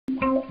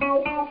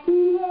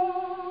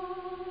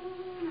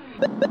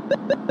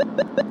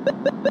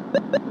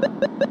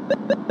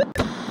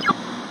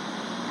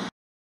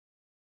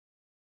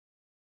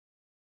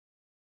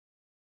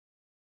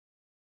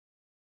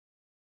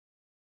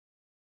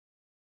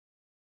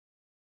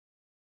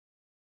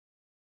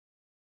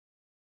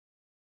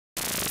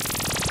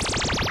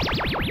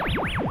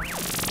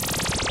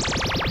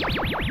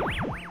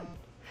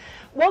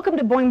Welcome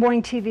to Boing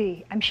Boing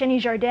TV. I'm Xeni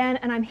Jardin,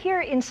 and I'm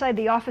here inside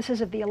the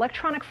offices of the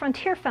Electronic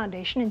Frontier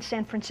Foundation in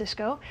San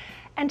Francisco.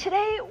 And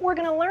today we're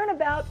going to learn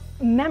about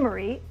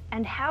memory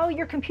and how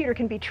your computer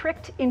can be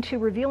tricked into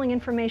revealing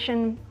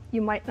information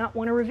you might not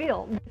want to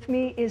reveal. With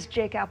me is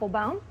Jake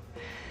Appelbaum.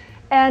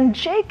 And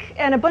Jake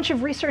and a bunch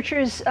of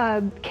researchers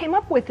came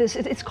up with this.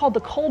 It's called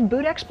the cold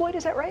boot exploit,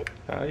 is that right?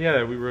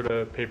 Yeah, we wrote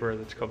a paper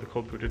that's called the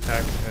cold boot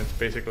attack, and it's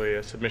basically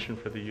a submission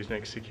for the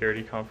Unix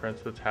security conference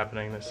that's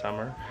happening this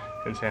summer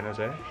in San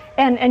Jose.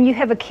 And you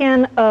have a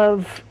can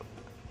of,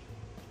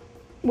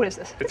 what is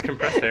this? It's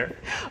compressed air.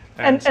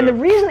 And the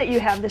reason that you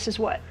have this is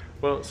what?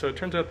 Well, so it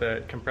turns out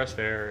that compressed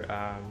air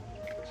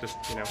is just,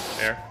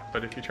 air,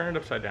 but if you turn it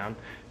upside down,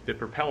 the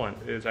propellant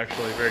is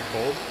actually very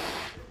cold,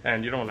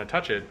 and you don't want to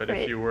touch it, but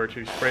right. If you were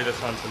to spray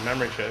this on some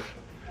memory chip,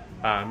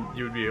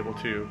 you would be able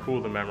to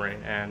cool the memory.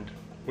 And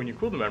when you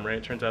cool the memory,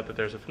 it turns out that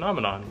there's a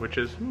phenomenon, which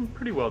is a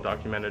pretty well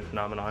documented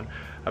phenomenon,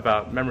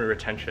 about memory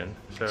retention.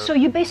 So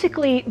you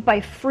basically, by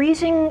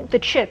freezing the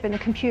chip in the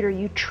computer,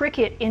 you trick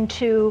it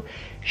into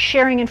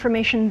sharing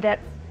information that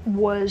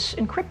was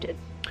encrypted.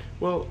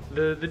 Well,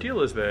 the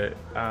deal is that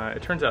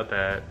it turns out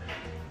that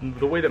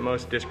the way that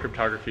most disk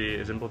cryptography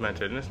is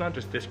implemented, and it's not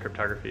just disk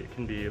cryptography, it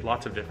can be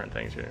lots of different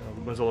things.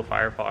 Mozilla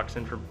Firefox,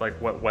 and for like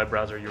what web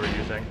browser you were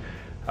using,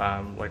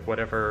 like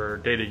whatever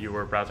data you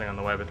were browsing on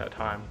the web at that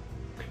time.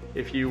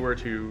 If you were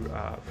to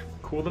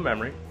cool the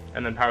memory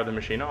and then power the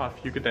machine off,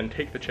 you could then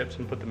take the chips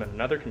and put them in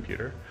another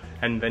computer,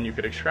 and then you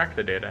could extract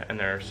the data, and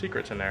there are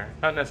secrets in there.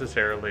 Not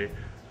necessarily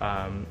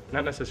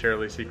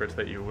secrets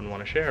that you wouldn't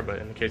want to share, but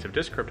in the case of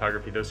disk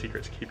cryptography, those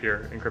secrets keep your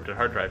encrypted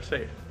hard drive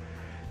safe.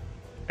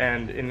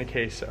 And in the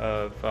case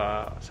of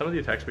some of the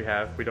attacks we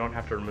have, we don't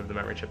have to remove the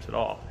memory chips at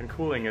all. And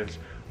cooling is,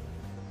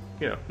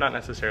 not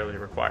necessarily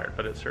required,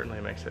 but it certainly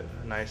makes it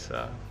a nice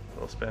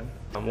little spin.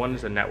 One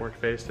is a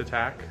network-based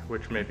attack,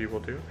 which maybe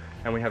we'll do.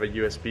 And we have a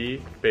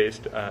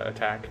USB-based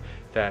attack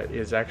that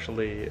is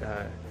actually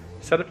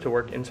set up to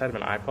work inside of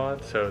an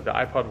iPod. So the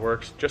iPod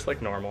works just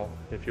like normal.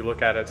 If you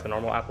look at it, it's the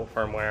normal Apple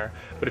firmware.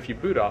 But if you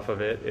boot off of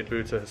it, it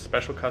boots a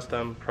special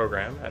custom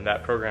program, and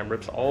that program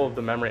rips all of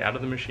the memory out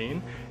of the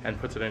machine and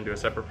puts it into a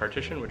separate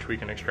partition, which we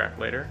can extract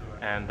later,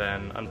 and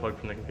then unplug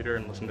from the computer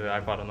and listen to the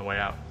iPod on the way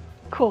out.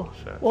 Cool.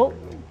 So, well,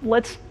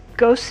 let's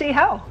go see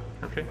how.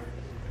 Okay.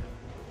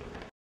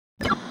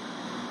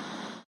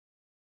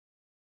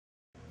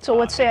 So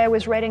let's say I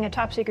was writing a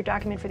top secret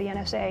document for the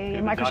NSA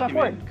in Microsoft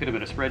Word. Could have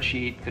been a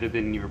spreadsheet, could have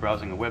been you were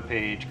browsing a web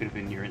page, could have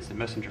been your instant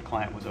messenger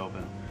client was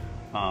open.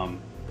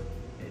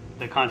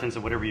 The contents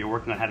of whatever you're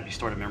working on had to be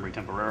stored in memory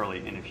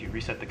temporarily, and if you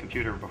reset the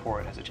computer before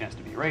it has a chance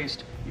to be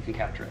erased, you can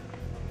capture it.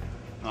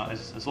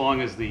 As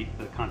long as the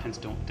contents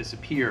don't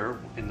disappear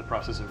in the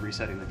process of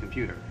resetting the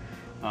computer.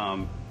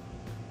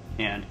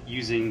 And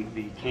using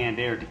the canned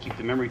air to keep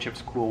the memory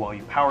chips cool while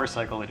you power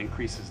cycle, it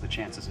increases the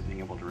chances of being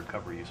able to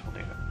recover useful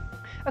data.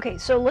 Okay,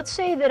 so let's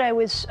say that I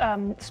was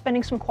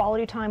spending some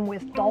quality time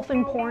with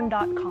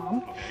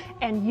dolphinporn.com,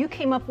 and you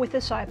came up with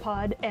this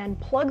iPod and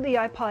plugged the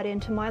iPod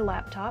into my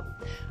laptop.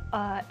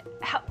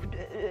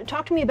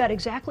 Talk to me about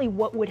exactly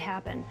what would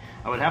happen.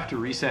 I would have to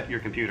reset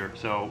your computer,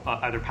 so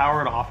either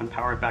power it off and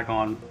power it back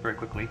on very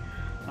quickly,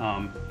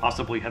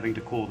 possibly having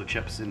to cool the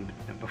chips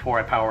before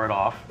I power it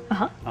off.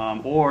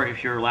 Or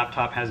if your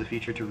laptop has a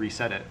feature to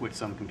reset it, which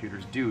some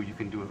computers do, you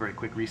can do a very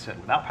quick reset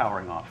without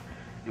powering off,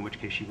 in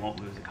which case you won't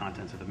lose the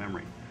contents of the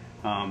memory.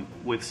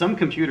 With some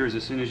computers,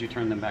 as soon as you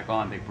turn them back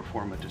on, they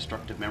perform a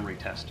destructive memory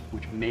test,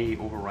 which may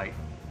overwrite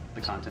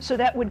the content. So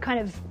that would kind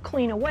of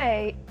clean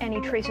away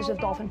any traces of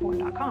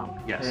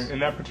dolphinporn.com. Yes. In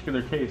that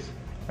particular case,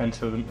 and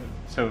so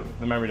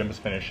the memory dump is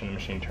finished and the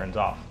machine turns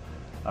off.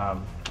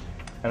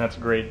 And that's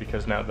great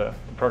because now the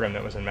program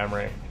that was in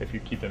memory, if you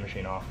keep the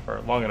machine off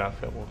for long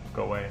enough, it will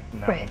go away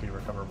and that won't be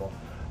recoverable.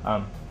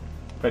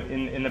 But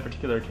in the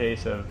particular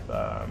case of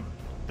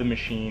the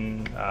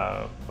machine,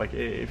 like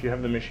if you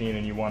have the machine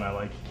and you want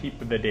to keep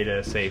the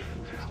data safe,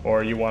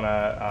 or you want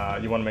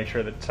to make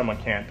sure that someone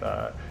can't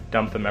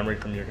dump the memory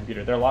from your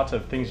computer, there are lots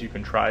of things you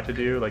can try to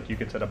do. Like you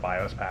could set a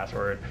BIOS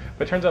password,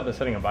 but it turns out that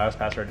setting a BIOS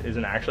password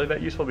isn't actually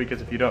that useful,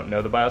 because if you don't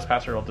know the BIOS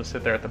password, it'll just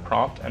sit there at the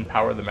prompt and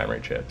power the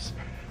memory chips.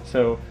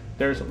 So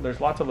there's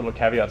lots of little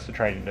caveats to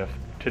trying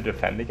to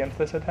defend against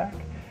this attack.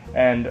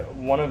 And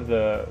one of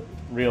the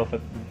real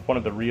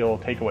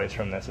takeaways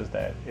from this is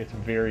that it's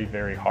very,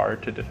 very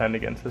hard to defend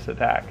against this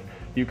attack.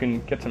 You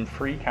can get some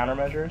free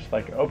countermeasures,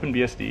 like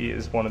OpenBSD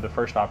is one of the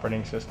first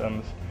operating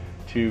systems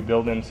to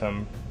build in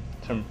some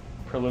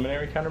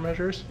preliminary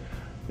countermeasures.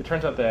 It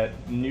turns out that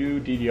new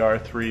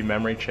DDR3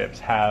 memory chips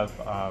have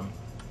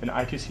an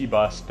I2C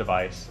bus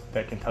device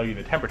that can tell you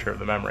the temperature of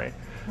the memory.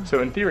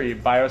 So in theory,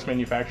 BIOS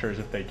manufacturers,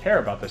 if they care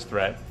about this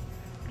threat,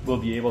 will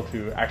be able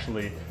to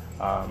actually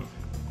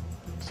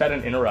set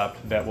an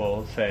interrupt that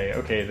will say,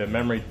 okay, the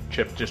memory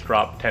chip just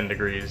dropped 10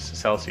 degrees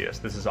Celsius.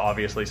 This is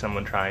obviously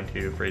someone trying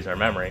to freeze our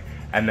memory,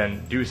 and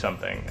then do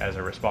something as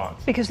a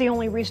response. Because the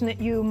only reason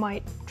that you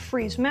might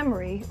freeze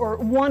memory, or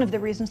one of the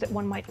reasons that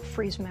one might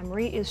freeze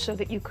memory, is so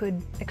that you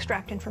could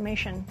extract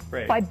information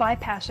by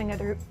bypassing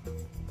other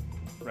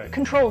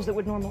controls that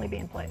would normally be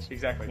in place.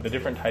 Exactly. The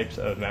different types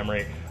of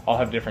memory all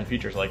have different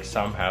features. Like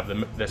some have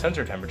the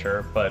sensor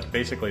temperature, but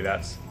basically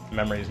that's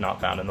memory is not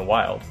found in the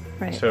wild.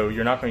 So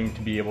you're not going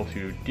to be able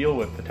to deal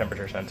with the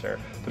temperature sensor.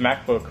 The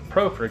MacBook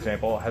Pro, for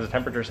example, has a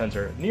temperature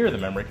sensor near the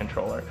memory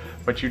controller,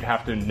 but you'd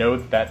have to know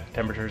that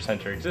temperature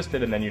sensor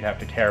existed, and then you'd have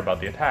to care about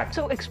the attack.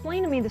 So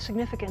explain to me the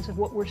significance of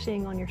what we're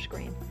seeing on your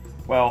screen.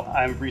 Well,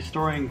 I'm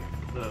restoring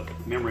the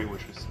memory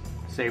which was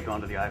saved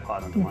onto the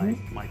iPod onto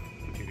my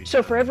computer.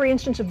 So for every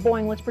instance of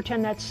Boing, let's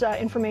pretend that's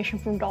information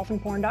from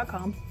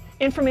dolphinporn.com.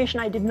 Information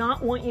I did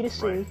not want you to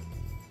see.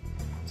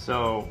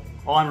 So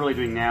all I'm really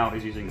doing now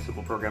is using a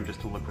simple program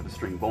just to look for the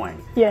string Boing.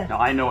 Now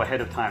I know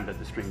ahead of time that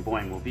the string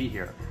Boing will be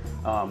here.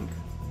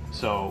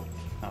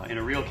 In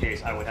a real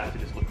case, I would have to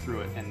just look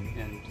through it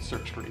and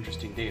search for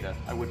interesting data.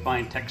 I would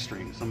find text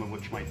strings, some of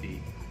which might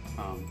be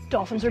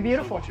dolphins are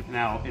beautiful.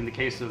 Now, in the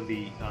case of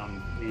the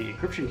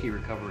encryption key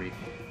recovery,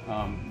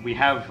 we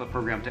have a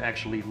program to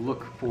actually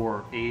look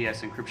for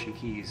AES encryption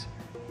keys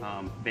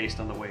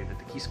based on the way that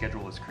the key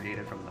schedule is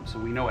created from them. So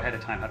we know ahead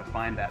of time how to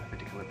find that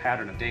particular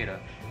pattern of data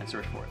and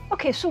search for it.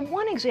 Okay, so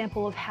one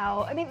example of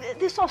how, I mean,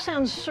 this all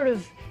sounds sort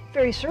of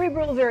very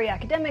cerebral, very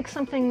academic,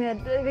 something that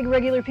I think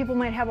regular people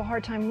might have a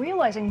hard time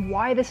realizing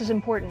why this is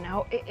important.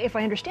 Now, if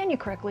I understand you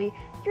correctly,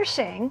 you're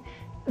saying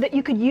that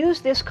you could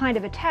use this kind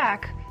of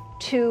attack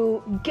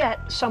to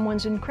get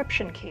someone's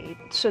encryption key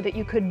so that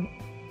you could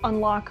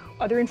unlock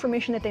other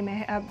information that they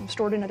may have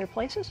stored in other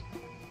places?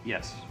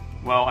 Yes.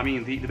 Well, I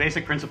mean, the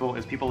basic principle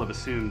is people have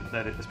assumed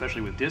that,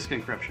 especially with disk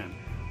encryption,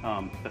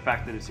 the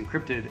fact that it's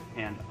encrypted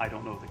and I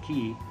don't know the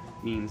key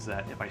means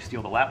that if I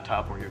steal the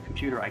laptop or your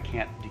computer, I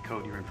can't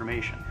decode your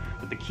information.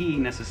 But the key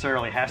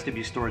necessarily has to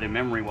be stored in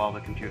memory while the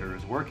computer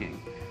is working.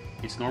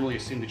 It's normally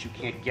assumed that you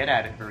can't get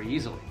at it very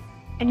easily.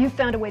 And you've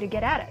found a way to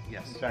get at it.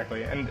 Yes.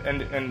 Exactly.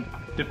 And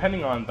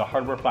depending on the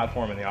hardware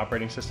platform and the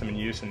operating system in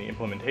use and the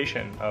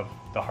implementation of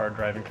the hard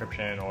drive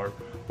encryption or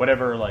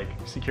whatever like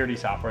security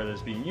software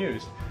that's being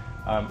used,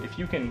 if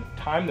you can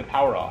time the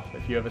power off,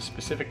 if you have a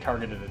specific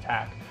targeted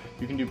attack,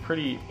 you can do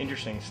pretty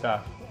interesting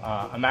stuff.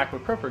 A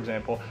MacBook Pro, for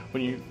example,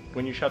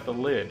 when you shut the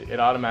lid,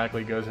 it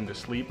automatically goes into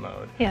sleep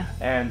mode.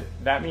 And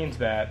that means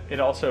that it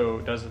also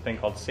does a thing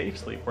called safe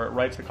sleep, where it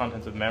writes the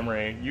contents of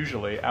memory,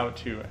 usually out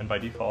to, and by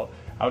default,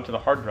 out to the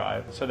hard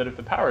drive, so that if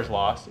the power is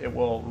lost, it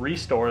will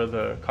restore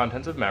the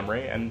contents of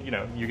memory, and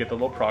you get the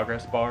little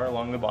progress bar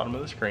along the bottom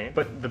of the screen.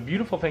 But the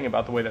beautiful thing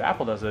about the way that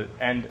Apple does it,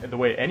 and the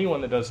way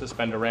anyone that does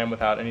suspend a RAM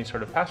without any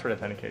sort of password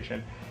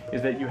authentication,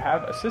 is that you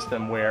have a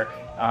system where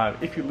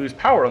if you lose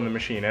power on the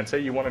machine, and say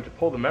you wanted to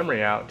pull the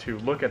memory out to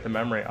look at the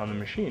memory on the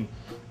machine,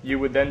 you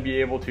would then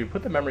be able to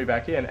put the memory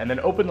back in and then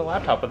open the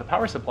laptop with the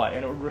power supply,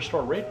 and it would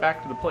restore right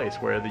back to the place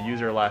where the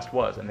user last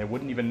was, and they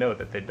wouldn't even know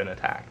that they'd been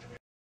attacked.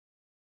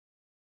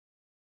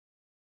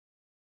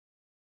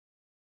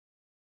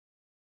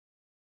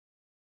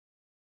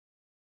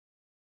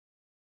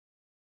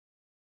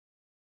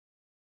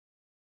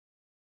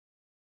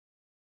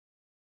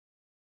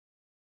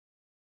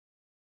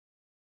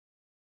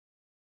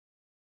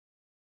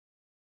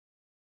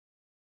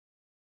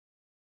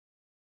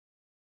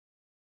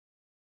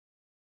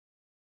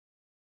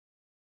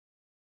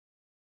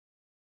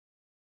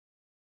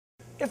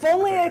 If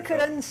only I could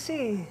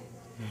unsee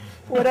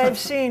what I've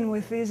seen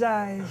with these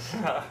eyes.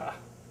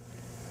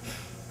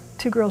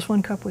 2 Girls,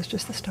 1 Cup was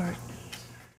just the start.